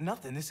do?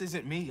 Nothing. This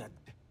isn't me.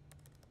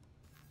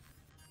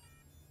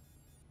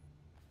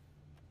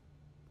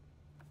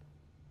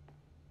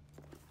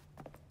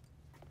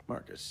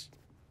 Marcus,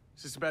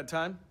 is this a bad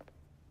time?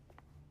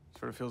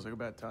 Sort of feels like a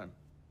bad time.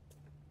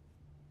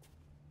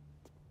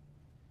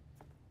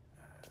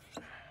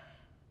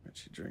 Bet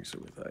she drinks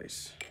it with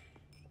ice.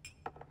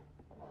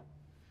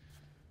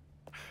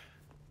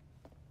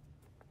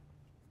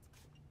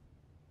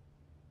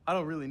 I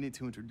don't really need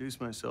to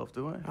introduce myself,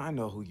 do I? I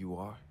know who you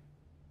are.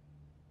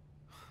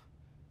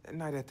 That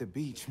night at the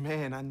beach,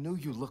 man, I knew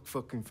you looked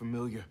fucking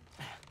familiar.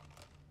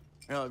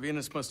 Well,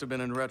 Venus must have been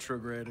in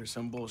retrograde or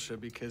some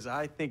bullshit, because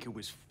I think it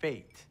was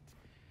fate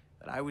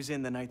that I was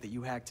in the night that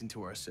you hacked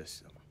into our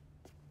system.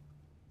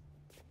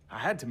 I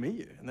had to meet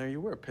you, and there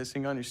you were,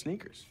 pissing on your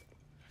sneakers.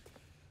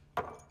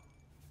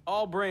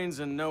 All brains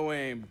and no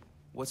aim.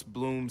 What's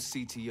Bloom's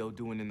CTO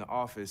doing in the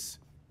office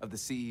of the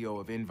CEO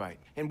of Invite?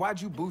 And why'd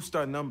you boost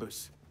our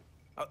numbers?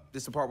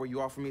 This the part where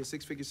you offer me a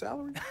six-figure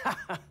salary?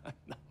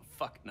 No,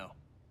 fuck no.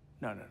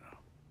 No.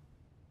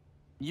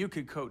 You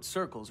could code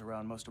circles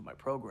around most of my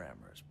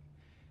programmers.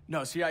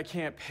 No, see, I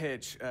can't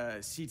pitch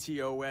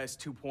CTOS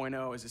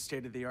 2.0 as a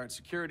state-of-the-art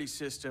security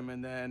system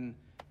and then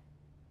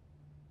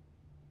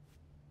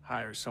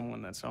hire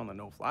someone that's on the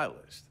no-fly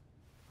list.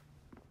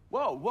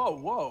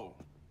 Whoa.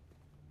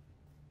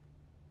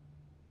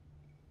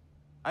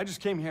 I just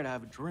came here to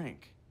have a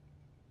drink.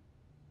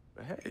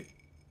 But hey,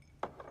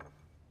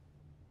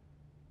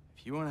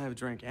 if you want to have a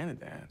drink and a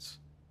dance,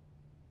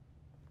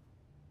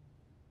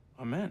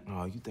 I'm in.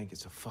 Oh, you think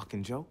it's a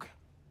fucking joke?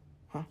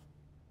 Huh?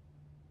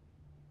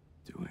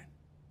 Do it.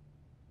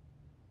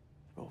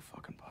 Roll a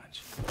fucking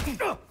punch.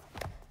 You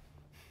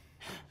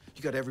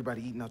got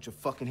everybody eating out your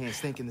fucking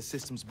hands thinking the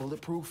system's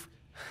bulletproof?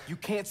 You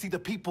can't see the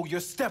people you're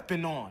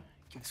stepping on.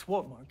 Guess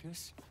what,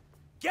 Marcus?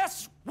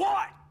 Guess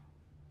what?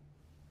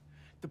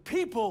 The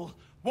people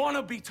want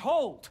to be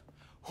told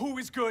who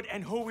is good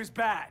and who is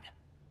bad.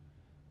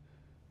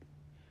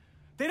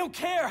 They don't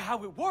care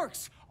how it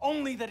works,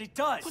 only that it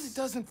does. But it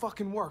doesn't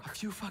fucking work. A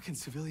few fucking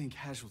civilian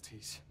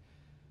casualties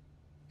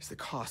is the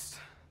cost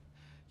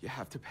you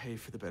have to pay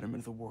for the betterment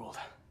of the world.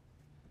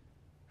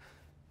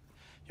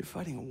 You're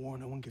fighting a war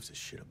no one gives a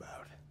shit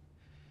about.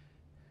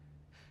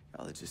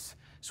 Y'all are just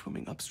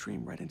swimming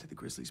upstream right into the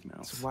Grizzlies'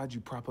 mouths. So why'd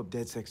you prop up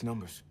DedSec's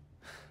numbers?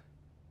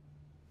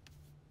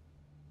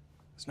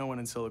 There's no one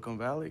in Silicon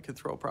Valley who could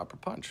throw a proper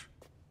punch.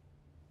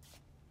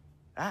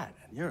 That,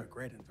 and you're a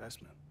great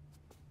investment.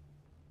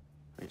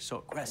 You're so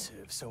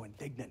aggressive, so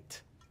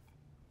indignant.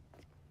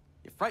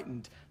 You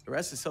frightened the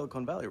rest of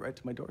Silicon Valley right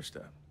to my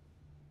doorstep.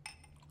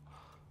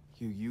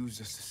 You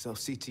used us to sell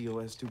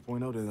CTOS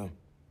 2.0 to them.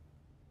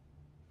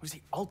 It was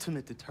the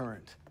ultimate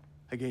deterrent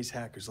against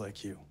hackers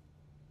like you.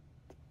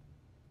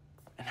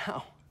 And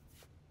now,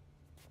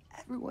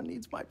 everyone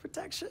needs my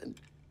protection.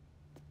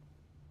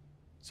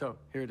 So,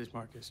 here it is,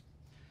 Marcus.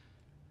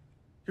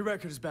 Your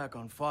record is back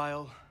on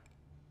file.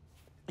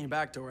 Your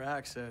backdoor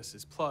access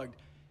is plugged.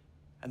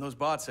 And those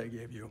bots I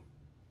gave you,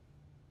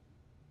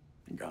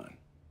 they're gone.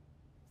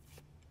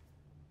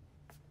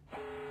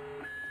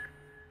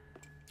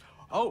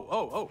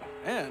 Oh,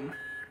 and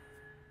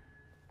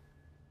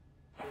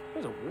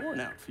there's a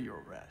warrant out for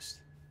your arrest.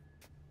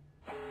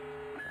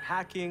 For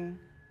hacking,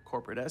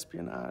 corporate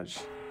espionage,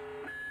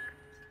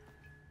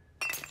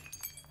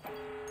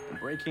 and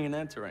breaking and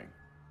entering.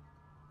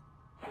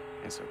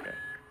 It's okay.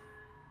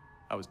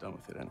 I was done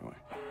with it anyway.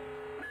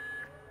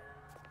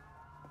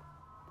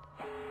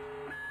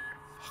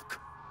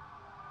 Fuck.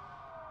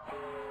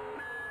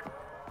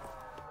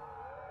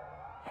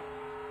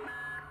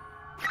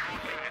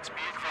 Units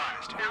be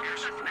advised.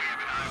 Here's we have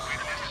an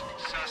eyewitness.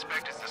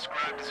 Suspect is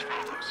described as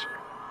follows.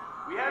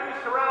 We have you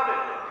surrounded.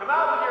 Come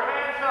out with your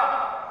hands up.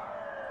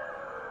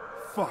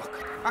 Fuck.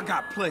 I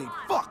got played.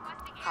 Fuck.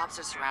 Cops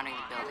are surrounding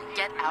the building.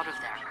 Get out of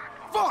there.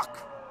 Fuck!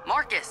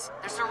 Marcus,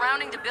 they're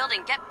surrounding the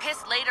building. Get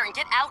pissed later and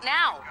get out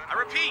now. I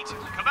repeat,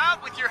 come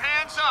out with your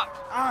hands up.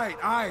 All right,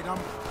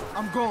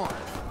 I'm gone.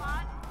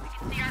 We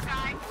can see our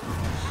guy.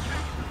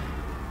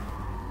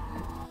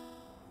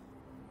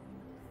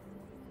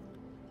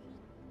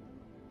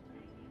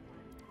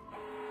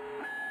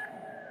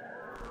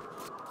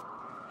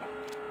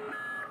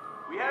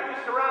 We have you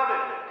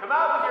surrounded. Come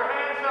out with your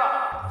hands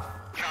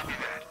up. Copy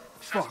that.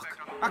 Fuck.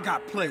 I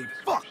got played.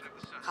 Fuck.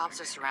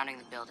 Cops are surrounding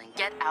the building.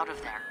 Get out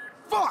of there.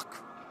 Fuck!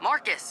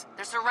 Marcus,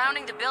 they're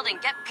surrounding the building.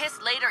 Get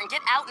pissed later and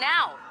get out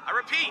now. I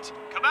repeat,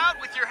 come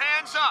out with your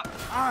hands up.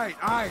 All right,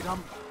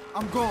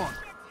 I'm gone.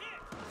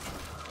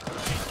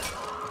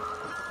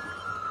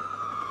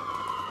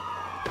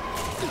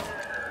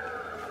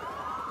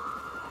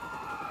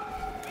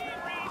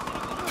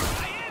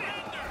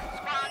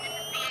 Squad, this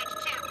is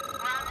BH2.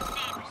 We're on the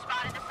scene. We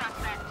spotted the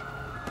suspect.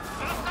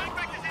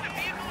 Suspect is in a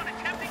vehicle and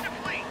attempting to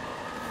flee.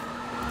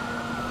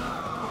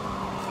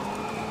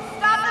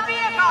 Stop the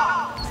vehicle!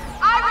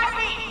 I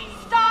repeat,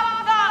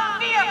 stop the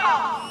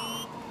vehicle!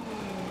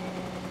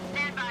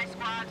 Stand by,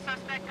 squad.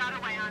 Suspect got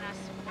away on us.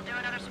 We'll do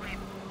another sweep.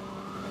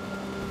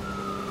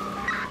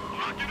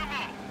 Locking them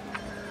up.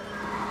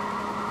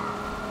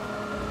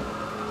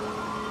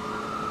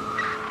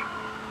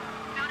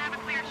 Don't have a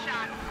clear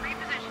shot.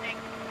 Repositioning.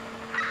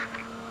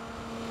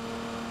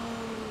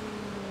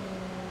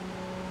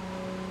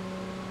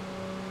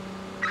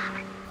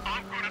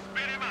 I'm gonna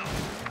spit him out.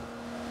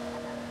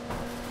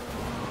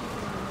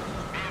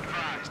 Be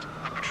advised.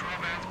 A patrol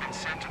van's been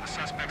sent to the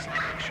suspect's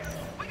location.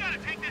 We gotta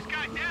take this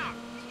guy down.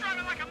 He's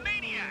driving like a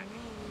maniac.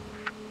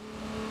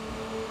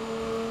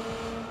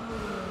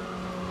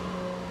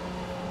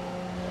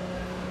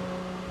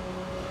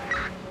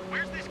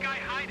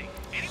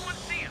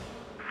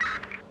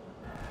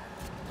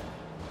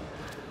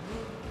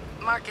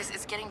 Marcus,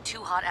 it's getting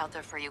too hot out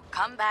there for you.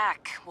 Come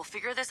back. We'll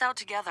figure this out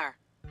together.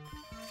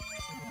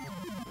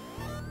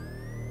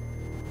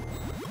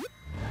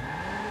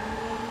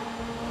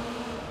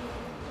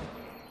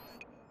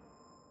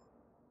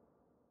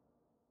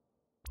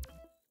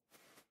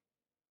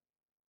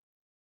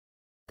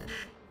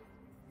 You